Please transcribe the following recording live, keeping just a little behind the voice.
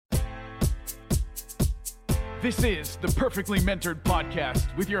This is the Perfectly Mentored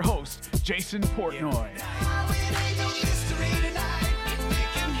Podcast with your host, Jason Portnoy.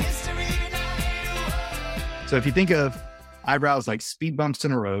 So if you think of eyebrows like speed bumps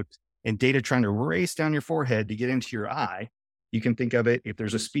in a road and data trying to race down your forehead to get into your eye, you can think of it, if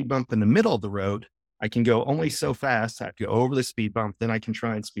there's a speed bump in the middle of the road, I can go only so fast. I have to go over the speed bump, then I can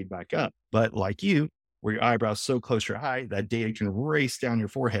try and speed back up. But like you, where your eyebrow's so close to your eye, that data can race down your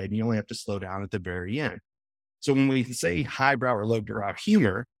forehead and you only have to slow down at the very end. So when we say highbrow or lowbrow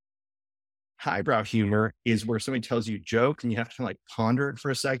humor, highbrow humor is where somebody tells you a joke and you have to like ponder it for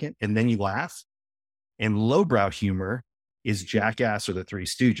a second and then you laugh. And lowbrow humor is Jackass or the Three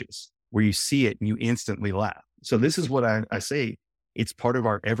Stooges, where you see it and you instantly laugh. So this is what I say. It's part of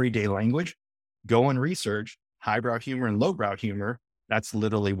our everyday language. Go and research highbrow humor and lowbrow humor. That's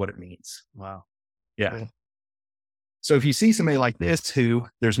literally what it means. Wow. Yeah. Cool. So if you see somebody like this, who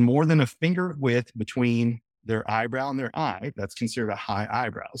there's more than a finger width between their eyebrow and their eye, that's considered a high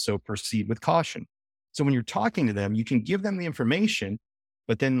eyebrow. So proceed with caution. So when you're talking to them, you can give them the information,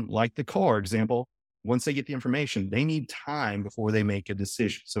 but then like the car example, once they get the information, they need time before they make a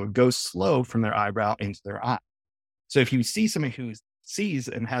decision. So it goes slow from their eyebrow into their eye. So if you see somebody who sees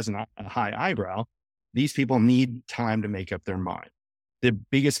and has a high eyebrow, these people need time to make up their mind. The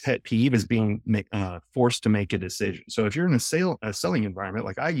biggest pet peeve is being forced to make a decision. So if you're in a selling environment,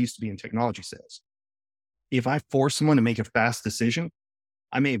 like I used to be in technology sales, if I force someone to make a fast decision,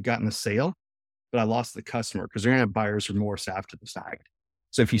 I may have gotten the sale, but I lost the customer because they're going to have buyer's remorse after the fact.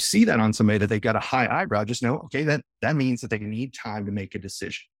 So if you see that on somebody that they've got a high eyebrow, just know, okay, that means that they need time to make a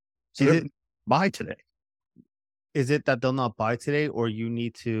decision. So they buy today. Is it that they'll not buy today, or you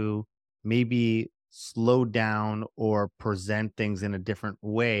need to maybe slow down or present things in a different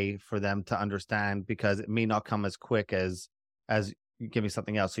way for them to understand, because it may not come as quick as you give me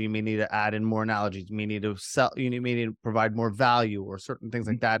something else. So you may need to add in more analogies. You may need to may need to provide more value or certain things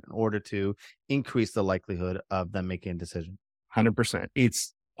like that in order to increase the likelihood of them making a decision. 100%.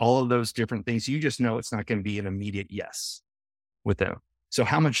 It's all of those different things. You just know it's not going to be an immediate yes with them. So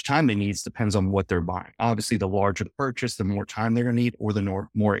how much time they need depends on what they're buying. Obviously, the larger the purchase, the more time they're going to need, or the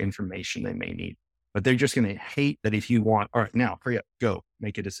more information they may need. But they're just going to hate that if you want, all right, now hurry up, go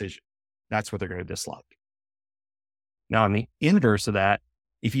make a decision. That's what they're going to dislike. Now, on the inverse of that,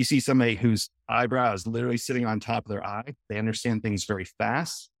 if you see somebody whose eyebrow is literally sitting on top of their eye, they understand things very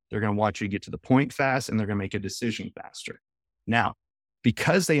fast. They're going to want you to get to the point fast, and they're going to make a decision faster. Now,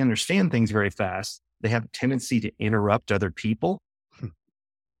 because they understand things very fast, they have a tendency to interrupt other people.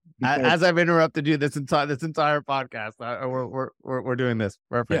 As I've interrupted you this entire podcast, we're doing this.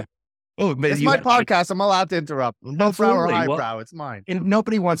 Perfect. Yeah. Oh, but it's my podcast. I'm allowed to interrupt. No brow or eyebrow. It's mine. And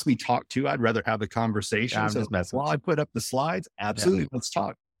nobody wants me talk to. I'd rather have the conversation. Yeah, I'm just messing. While I put up the slides, absolutely, let's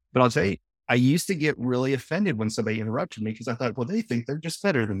talk. But I'll tell you, I used to get really offended when somebody interrupted me because I thought, well, they think they're just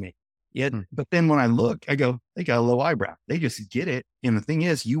better than me. Yet, but then when I look, I go, they got a low eyebrow. They just get it. And the thing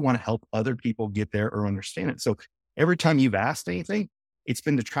is, you want to help other people get there or understand it. So every time you've asked anything, it's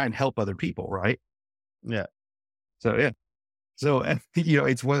been to try and help other people, right? Yeah. So, yeah. So,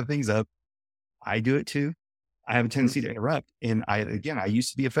 it's one of the things I do it too. I have a tendency to interrupt. And I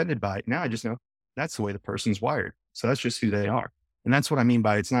used to be offended by it. Now I just know that's the way the person's wired. So that's just who they are. And that's what I mean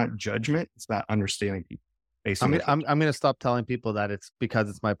by it's not judgment. It's about understanding people. I'm going to stop telling people that it's because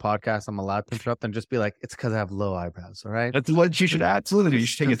it's my podcast, I'm allowed to interrupt, and just be like, it's because I have low eyebrows. All right. That's what you should absolutely do. You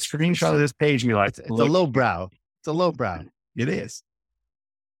should take a screenshot of this page and be like, it's a low brow. It's a low brow. It is.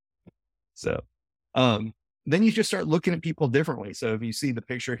 So, then you just start looking at people differently. So if you see the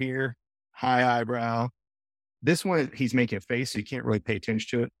picture here, high eyebrow, this one, he's making a face, so you can't really pay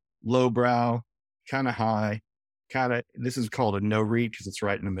attention to it. Low brow, kind of high, this is called a no read because it's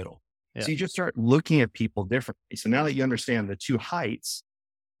right in the middle. Yeah. So you just start looking at people differently. So now that you understand the two heights,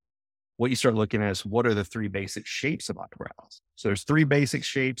 what you start looking at is what are the three basic shapes of eyebrows. So there's three basic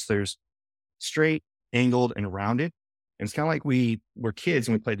shapes. There's straight, angled, and rounded. And it's kind of like we were kids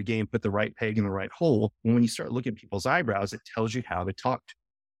and we played the game, put the right peg in the right hole. And when you start looking at people's eyebrows, it tells you how to talk to them.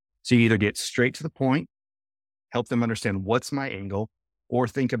 So you either get straight to the point, help them understand what's my angle, or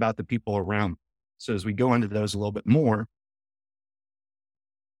think about the people around me. So as we go into those a little bit more,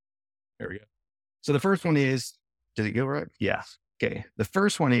 there we go. So the first one is, did it go right? Yeah. Okay. The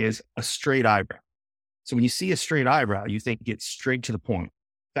first one is a straight eyebrow. So when you see a straight eyebrow, you think get straight to the point,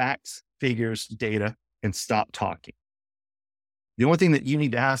 facts, figures, data, and stop talking. The only thing that you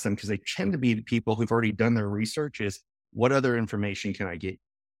need to ask them, because they tend to be the people who've already done their research, is what other information can I get?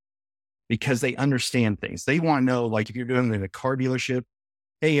 Because they understand things. They want to know, like if you're doing it in a car dealership,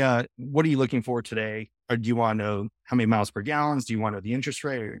 hey, what are you looking for today? Or do you want to know how many miles per gallon? Do you want to know the interest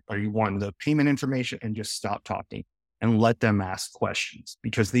rate? Or you want the payment information? And just stop talking and let them ask questions,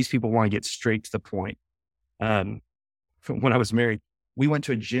 because these people want to get straight to the point. When I was married, we went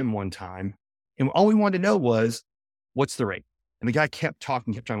to a gym one time and all we wanted to know was, what's the rate? And the guy kept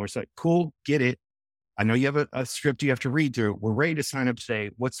talking. We're like, cool, get it. I know you have a script you have to read through. We're ready to sign up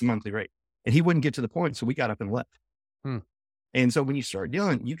today. What's the monthly rate? And he wouldn't get to the point. So we got up and left. And so when you start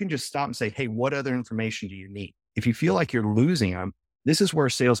dealing, you can just stop and say, hey, what other information do you need? If you feel like you're losing them, this is where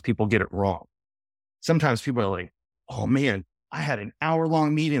salespeople get it wrong. Sometimes people are like, oh man, I had an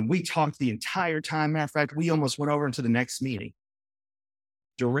hour-long meeting. We talked the entire time. Matter of fact, we almost went over into the next meeting.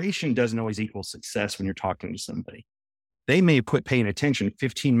 Duration doesn't always equal success when you're talking to somebody. They may quit paying attention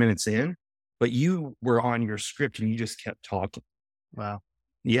 15 minutes in, but you were on your script and you just kept talking. Wow.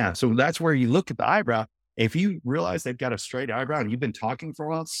 Yeah. So that's where you look at the eyebrow. If you realize they've got a straight eyebrow and you've been talking for a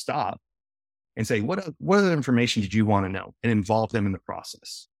while, stop and say, what other information did you want to know, and involve them in the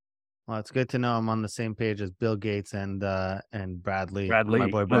process? Well, it's good to know I'm on the same page as Bill Gates and Bradley, Bradley. my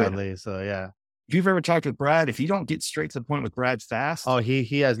boy Bradley. So yeah. If you've ever talked with Brad, if you don't get straight to the point with Brad fast. Oh,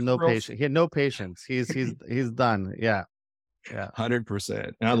 he has no patience. He had no patience. He's done. Yeah. Yeah.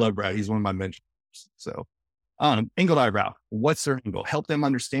 100%. And I love Brad. He's one of my mentors. So angled eyebrow, what's their angle? Help them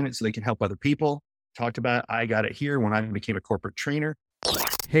understand it so they can help other people. Talked about it. I got it here when I became a corporate trainer.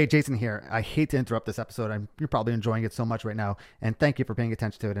 Hey, Jason here. I hate to interrupt this episode. You're probably enjoying it so much right now. And thank you for paying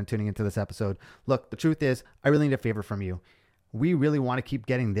attention to it and tuning into this episode. Look, the truth is, I really need a favor from you. We really want to keep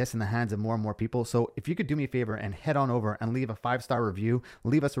getting this in the hands of more and more people. So if you could do me a favor and head on over and leave a 5-star review,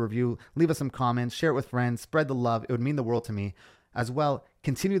 leave us a review, leave us some comments, share it with friends, spread the love. It would mean the world to me. As well,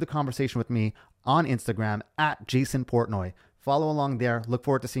 continue the conversation with me on Instagram at Jason Portnoy. Follow along there. Look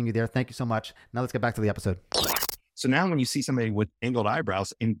forward to seeing you there. Thank you so much. Now let's get back to the episode. So now when you see somebody with angled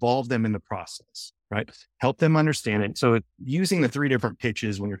eyebrows, involve them in the process, right? Help them understand it. So using the 3 different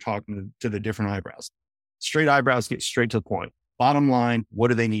pitches when you're talking to the different eyebrows. Straight eyebrows get straight to the point. Bottom line, what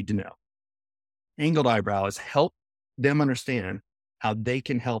do they need to know? Angled eyebrows help them understand how they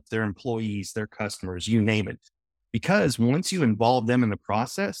can help their employees, their customers, you name it. Because once you involve them in the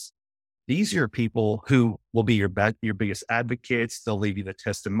process, these are people who will be your biggest advocates. They'll leave you the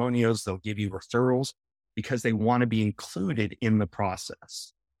testimonials. They'll give you referrals because they want to be included in the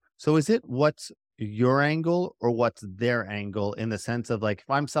process. So is it what's your angle or what's their angle, in the sense of, like, if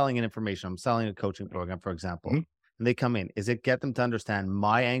I'm selling an information, I'm selling a coaching program, for example, and they come in, is it get them to understand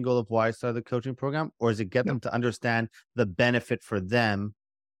my angle of why I started the coaching program, or is it get them to understand the benefit for them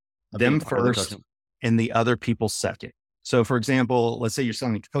first and the other people second? So for example, let's say you're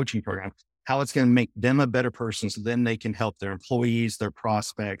selling a coaching program, how it's going to make them a better person so then they can help their employees, their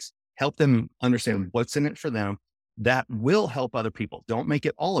prospects, help them understand what's in it for them. That will help other people. Don't make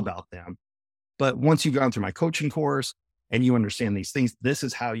it all about them. But once you've gone through my coaching course and you understand these things, this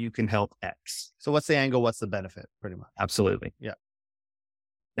is how you can help X. So what's the angle? What's the benefit, pretty much? Absolutely. Yeah.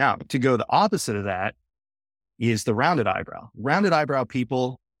 Now, to go the opposite of that is the rounded eyebrow. Rounded eyebrow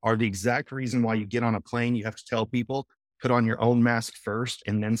people are the exact reason why you get on a plane. You have to tell people, put on your own mask first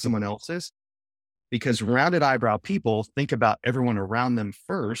and then someone else's, because rounded eyebrow people think about everyone around them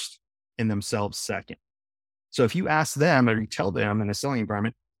first and themselves second. So if you ask them or you tell them in a selling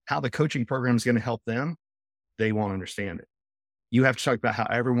environment how the coaching program is going to help them, they won't understand it. You have to talk about how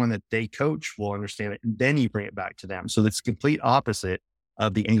everyone that they coach will understand it. And then you bring it back to them. So that's complete opposite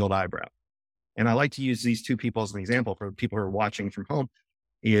of the angled eyebrow. And I like to use these 2 people as an example for people who are watching from home,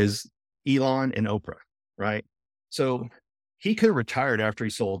 is Elon and Oprah, right? So he could have retired after he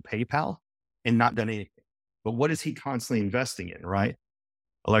sold PayPal and not done anything. But what is he constantly investing in, right?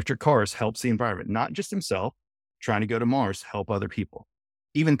 Electric cars helps the environment, not just himself, trying to go to Mars, help other people.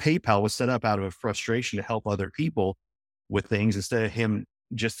 Even PayPal was set up out of a frustration to help other people with things instead of him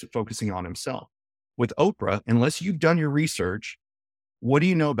just focusing on himself. With Oprah, unless you've done your research, what do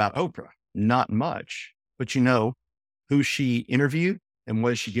you know about Oprah? Not much, but you know who she interviewed and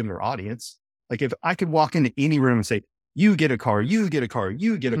what is she giving her audience. Like if I could walk into any room and say, you get a car, you get a car,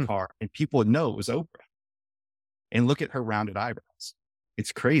 you get a car, and people would know it was Oprah. And look at her rounded eyebrows.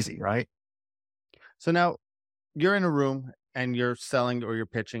 It's crazy, right? So now you're in a room and you're selling or you're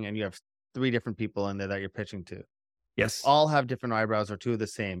pitching, and you have 3 different people in there that you're pitching to. Yes. All have different eyebrows or 2 of the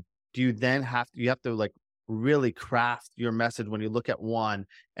same. Do you then have to like really craft your message when you look at one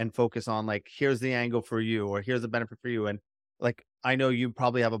and focus on, like, here's the angle for you, or here's the benefit for you? And like, I know you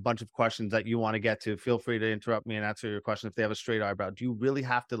probably have a bunch of questions that you want to get to. Feel free to interrupt me and answer your question if they have a straight eyebrow. Do you really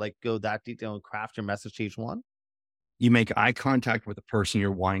have to like go that detail and craft your message to each one? You make eye contact with the person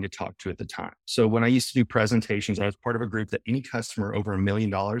you're wanting to talk to at the time. So when I used to do presentations, I was part of a group that any customer over $1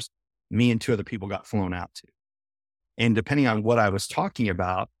 million me and two other people got flown out to. And depending on what I was talking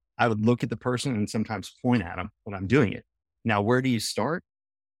about, I would look at the person and sometimes point at them when I'm doing it. Now, where do you start?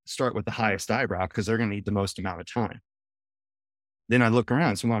 Start with the highest eyebrow because they're going to need the most amount of time. Then I look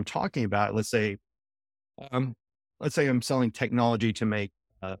around. So when I'm talking about, let's say I'm selling technology to make,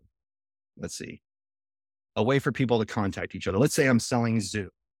 a way for people to contact each other. Let's say I'm selling Zoom,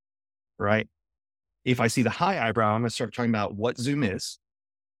 right? If I see the high eyebrow, I'm going to start talking about what Zoom is.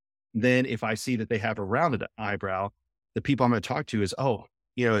 Then if I see that they have a rounded eyebrow, the people I'm going to talk to is,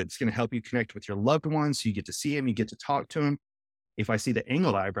 it's going to help you connect with your loved ones. So you get to see them, you get to talk to them. If I see the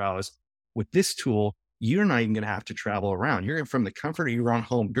angled eyebrows with this tool, you're not even going to have to travel around. You're from the comfort of your own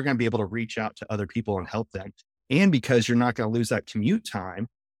home. You're going to be able to reach out to other people and help them. And because you're not going to lose that commute time,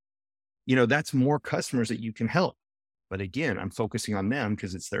 that's more customers that you can help. But again, I'm focusing on them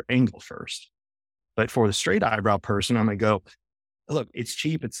because it's their angle first. But for the straight eyebrow person, I'm going to go, look, it's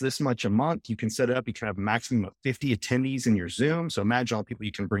cheap. It's this much a month. You can set it up. You can have a maximum of 50 attendees in your Zoom. So imagine all the people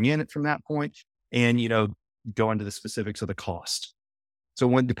you can bring in it from that point and, go into the specifics of the cost. So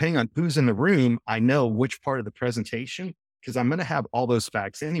depending on who's in the room, I know which part of the presentation, because I'm going to have all those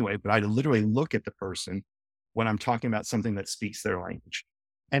facts anyway, but I literally look at the person when I'm talking about something that speaks their language.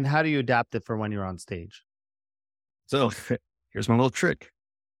 And how do you adapt it for when you're on stage? So here's my little trick.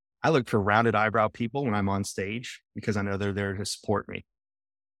 I look for rounded eyebrow people when I'm on stage because I know they're there to support me.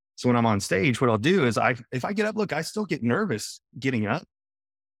 So when I'm on stage, what I'll do is if I get up, look, I still get nervous getting up.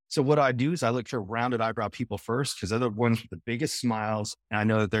 So what I do is I look for rounded eyebrow people first because they're the ones with the biggest smiles. And I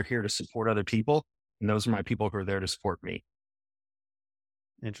know that they're here to support other people. And those are my people who are there to support me.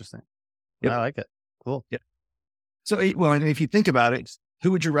 Interesting. Yep. I like it. Cool. Yeah. So, and if you think about it,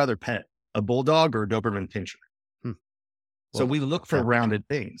 who would you rather pet? A bulldog or a Doberman Pinscher? So we look for rounded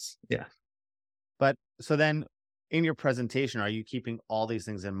things. Yeah. But so then in your presentation, are you keeping all these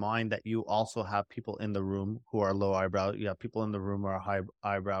things in mind that you also have people in the room who are low eyebrow? You have people in the room who are high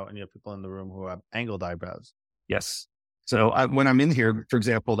eyebrow and you have people in the room who have angled eyebrows. Yes. So when I'm in here, for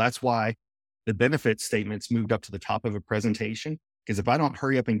example, that's why the benefit statements moved up to the top of a presentation. Because if I don't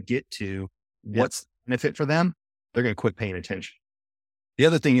hurry up and get to what's the benefit for them, they're going to quit paying attention. The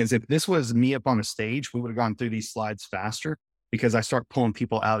other thing is if this was me up on a stage, we would have gone through these slides faster because I start pulling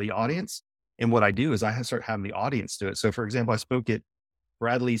people out of the audience. And what I do is I start having the audience do it. So for example, I spoke at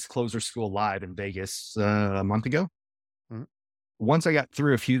Bradley's Closer School Live in Vegas a month ago. Mm-hmm. Once I got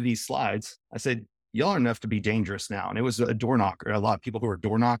through a few of these slides, I said, y'all are enough to be dangerous now. And it was a door knocker. A lot of people who are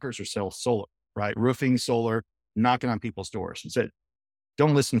door knockers or sell solar, right? Roofing, solar, knocking on people's doors. And said,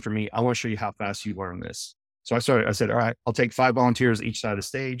 don't listen for me. I want to show you how fast you learn this. So I said, all right, I'll take 5 volunteers each side of the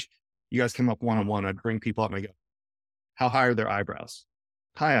stage. You guys come up one-on-one. I'd bring people up and I go, how high are their eyebrows?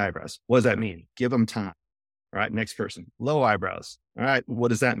 High eyebrows. What does that mean? Give them time. All right. Next person. Low eyebrows. All right. What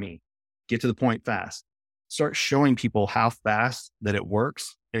does that mean? Get to the point fast. Start showing people how fast that it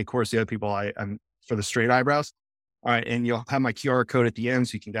works. And of course, the other people, I'm for the straight eyebrows. All right. And you'll have my QR code at the end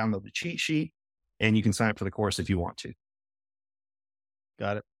so you can download the cheat sheet and you can sign up for the course if you want to.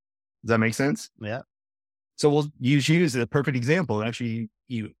 Got it. Does that make sense? Yeah. So we'll use you as a perfect example. Actually,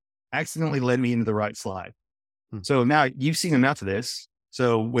 you accidentally led me into the right slide. So now you've seen enough of this.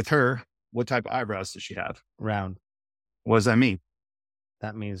 So with her, what type of eyebrows does she have? Round. What does that mean?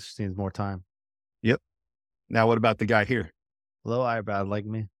 That means she needs more time. Yep. Now, what about the guy here? Low eyebrow like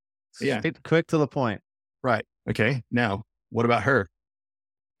me. Yeah. Straight, quick to the point. Right. Okay. Now, what about her?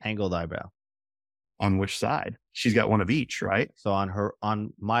 Angled eyebrow. On which side? She's got one of each, right? So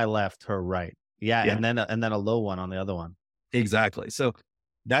on my left, her right. Yeah. And then a low one on the other one. Exactly. So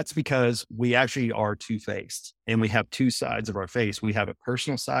that's because we actually are two-faced and we have two sides of our face. We have a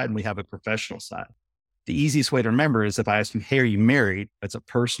personal side and we have a professional side. The easiest way to remember is if I ask you, hey, are you married? That's a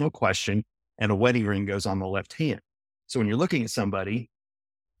personal question and a wedding ring goes on the left hand. So when you're looking at somebody,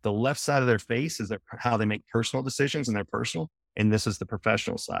 the left side of their face is how they make personal decisions and they're personal. And this is the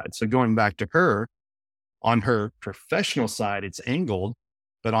professional side. So going back to her, on her professional side, it's angled,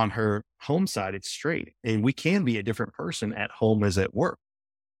 but on her home side, it's straight. And we can be a different person at home as at work.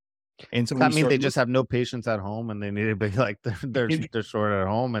 And so that means they just have no patience at home and they need to be like, they're short at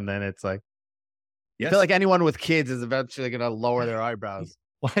home. And then it's like, I feel like anyone with kids is eventually going to lower their eyebrows.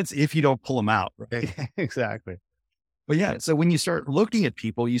 Well, it's if you don't pull them out. Right? Exactly. But yeah, so when you start looking at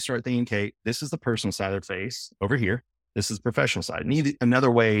people, you start thinking, okay, this is the personal side of their face over here. This is the professional side. Another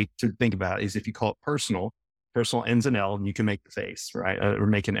way to think about it is if you call it personal ends an L and you can make the face, right? Or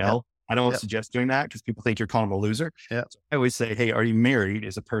make an L. I don't suggest doing that because people think you're calling them a loser. Yeah. So I always say, hey, are you married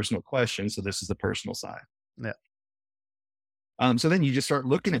is a personal question. So this is the personal side. Yeah. So then you just start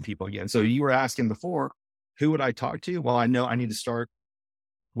looking at people again. So you were asking before, who would I talk to? Well, I know I need to start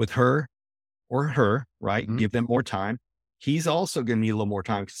with her or her, right? Mhm. Give them more time. He's also going to need a little more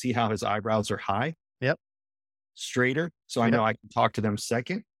time to see how his eyebrows are high. Yep. Straighter. So I Yep. know I can talk to them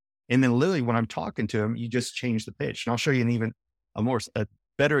second. And then literally when I'm talking to him, you just change the pitch. And I'll show you a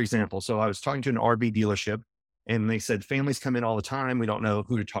better example. So I was talking to an RV dealership and they said, families come in all the time. We don't know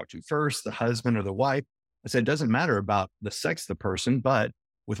who to talk to first, the husband or the wife. I said, it doesn't matter about the sex of the person, but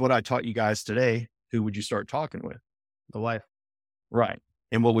with what I taught you guys today, who would you start talking with? The wife. Right.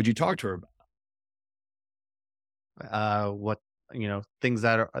 And what would you talk to her about? What, things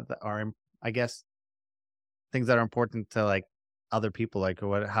that are, I guess, things that are important to like other people, like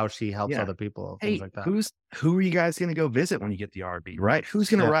how she helps Yeah. other people, Hey, things like that. who are you guys going to go visit when you get the RV, right? Who's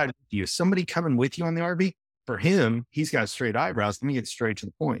going to Yeah. ride with you? Somebody coming with you on the RV? For him, he's got straight eyebrows. Let me get straight to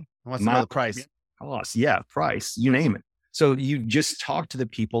the point. What's the price? Cost, price, you name it. So you just talk to the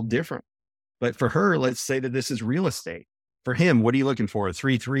people different. But for her, let's say that this is real estate. For him, what are you looking for? A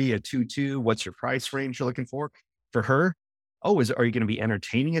 3.3, a 2.2? What's your price range you're looking for? For her, are you going to be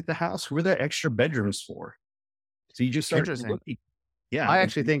entertaining at the house? Who are the extra bedrooms for? So you just start looking. Yeah. I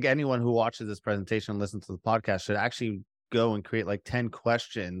actually think anyone who watches this presentation and listens to the podcast should actually go and create like 10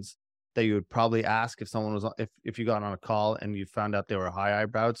 questions that you would probably ask if someone was, if you got on a call and you found out they were high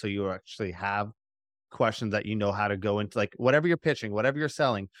eyebrowed. So you actually have questions that you know how to go into, like whatever you're pitching, whatever you're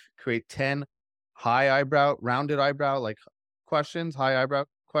selling, create 10 rounded eyebrow, like questions, high eyebrow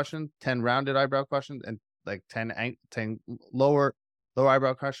questions, 10 rounded eyebrow questions, and like 10 lower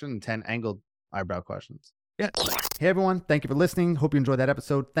eyebrow questions and 10 angled eyebrow questions. Yeah. Hey everyone, thank you for listening. Hope you enjoyed that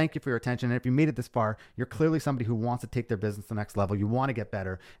episode. Thank you for your attention. And if you made it this far, you're clearly somebody who wants to take their business to the next level. You want to get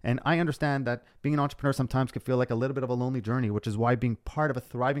better. And I understand that being an entrepreneur sometimes can feel like a little bit of a lonely journey, which is why being part of a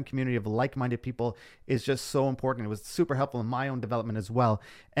thriving community of like-minded people is just so important. It was super helpful in my own development as well.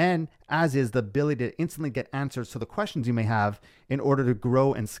 And as is the ability to instantly get answers to the questions you may have in order to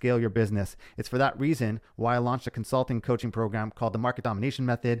grow and scale your business. It's for that reason why I launched a consulting coaching program called the Market Domination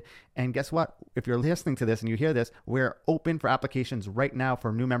Method. And guess what? If you're listening to this and you hear this, we're open for applications right now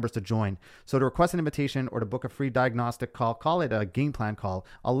for new members to join. So to request an invitation or to book a free diagnostic call it a game plan call.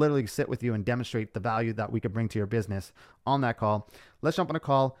 I'll literally sit with you and demonstrate the value that we could bring to your business on that call. Let's jump on a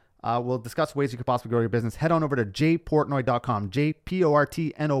call. We'll discuss ways you could possibly grow your business. Head on over to jportnoy.com,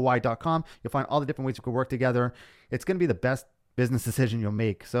 jportnoy.com. You'll find all the different ways we could work together. It's going to be the best business decision you'll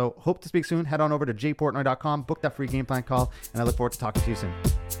make. So hope to speak soon. Head on over to jportnoy.com, book that free game plan call, and I look forward to talking to you soon.